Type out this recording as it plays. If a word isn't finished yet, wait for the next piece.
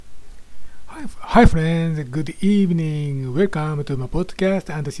Hi friends, good evening. Welcome to my podcast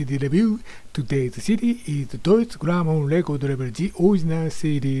and CD review. Today's CD is Deutsche Grammophon Record Label G Original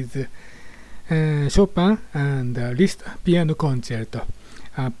Series Chopin and Liszt Piano Concerto.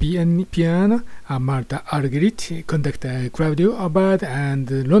 Piano Martha Argerich, conductor Claudio Abbado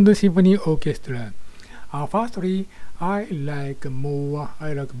and London Symphony Orchestra. Firstly, I like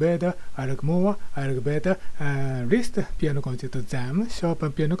better, Liszt piano concerto than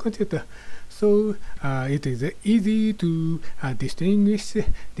Chopin piano concerto. So it is easy to distinguish,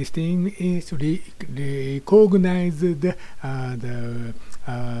 recognize the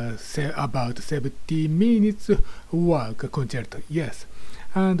about 70 minutes work concerto. Yes.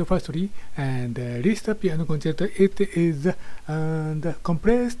 And firstly, Liszt piano concerto, it is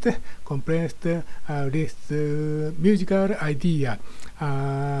compressed Liszt musical idea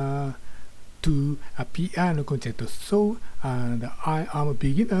to a piano concerto. So, and I am a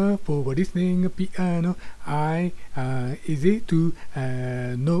beginner for listening piano. Easy to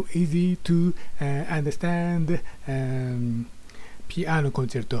understand. Piano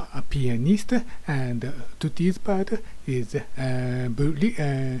concerto, a pianist, and to this part is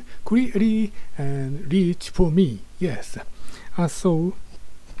clearly reach for me. Yes.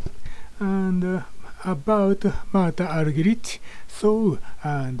 About Martha Argerich, so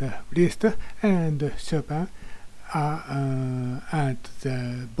and Liszt and Chopin at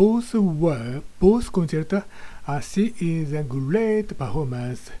the both concerto. She is a great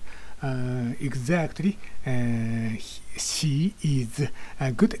performance. Exactly, she is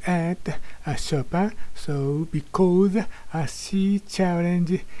good at Chopin. So because she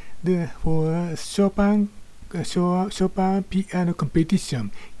challenged for Chopin piano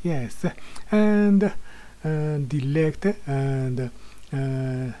competition. Yes, and direct and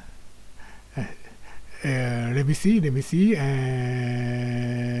let me see,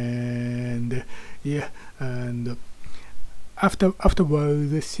 and yeah, and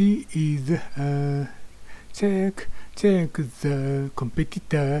afterwards she is check the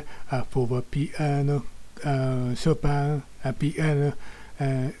competitor for piano Chopin piano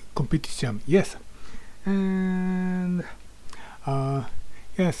competition. Yes, and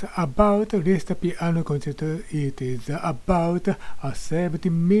yes, about Liszt piano concerto, it is about 70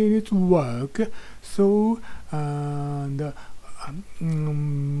 minutes work. So and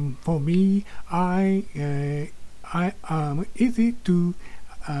for me,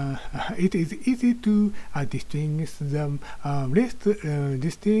 it is easy to distinguish the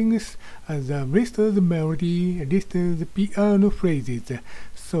Liszt's melody, Liszt's piano phrases.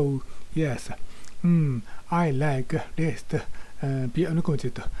 So yes, I like Liszt piano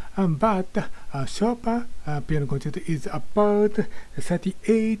concerto, but Chopin piano concerto is about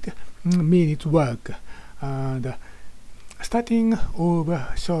 38 minutes work. And starting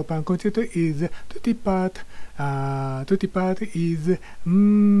of Chopin concerto is tutti part is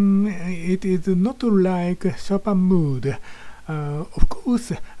it is not like Chopin mood. Of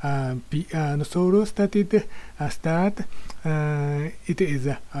course, piano solo start. It is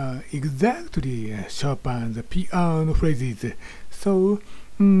exactly Chopin's piano phrases. So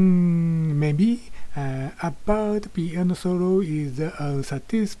maybe about piano solo is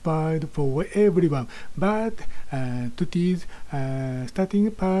satisfied for everyone, but to this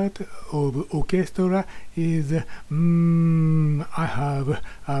starting part of orchestra is I have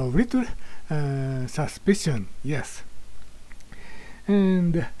a little suspicion. Yes.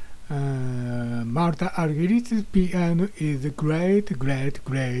 And Martha Argerich's piano is great.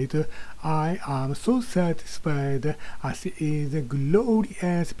 I am so satisfied as she is a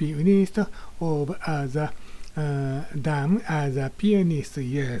glorious pianist of than as a pianist.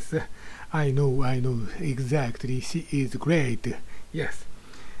 Yes, I know exactly. She is great. Yes,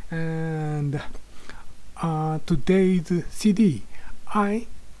 and today's CD, I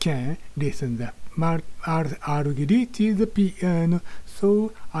can listen the Argerich's piano,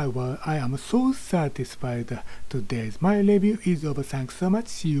 so I am so satisfied. Today's my review is over. Thanks so much.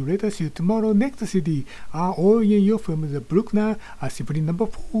 See you later. See you tomorrow. Next CD all in you from the Bruckner Symphony No.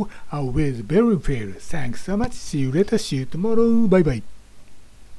 4 with Berenfeld. Thanks so much. See you later. See you tomorrow. Bye bye.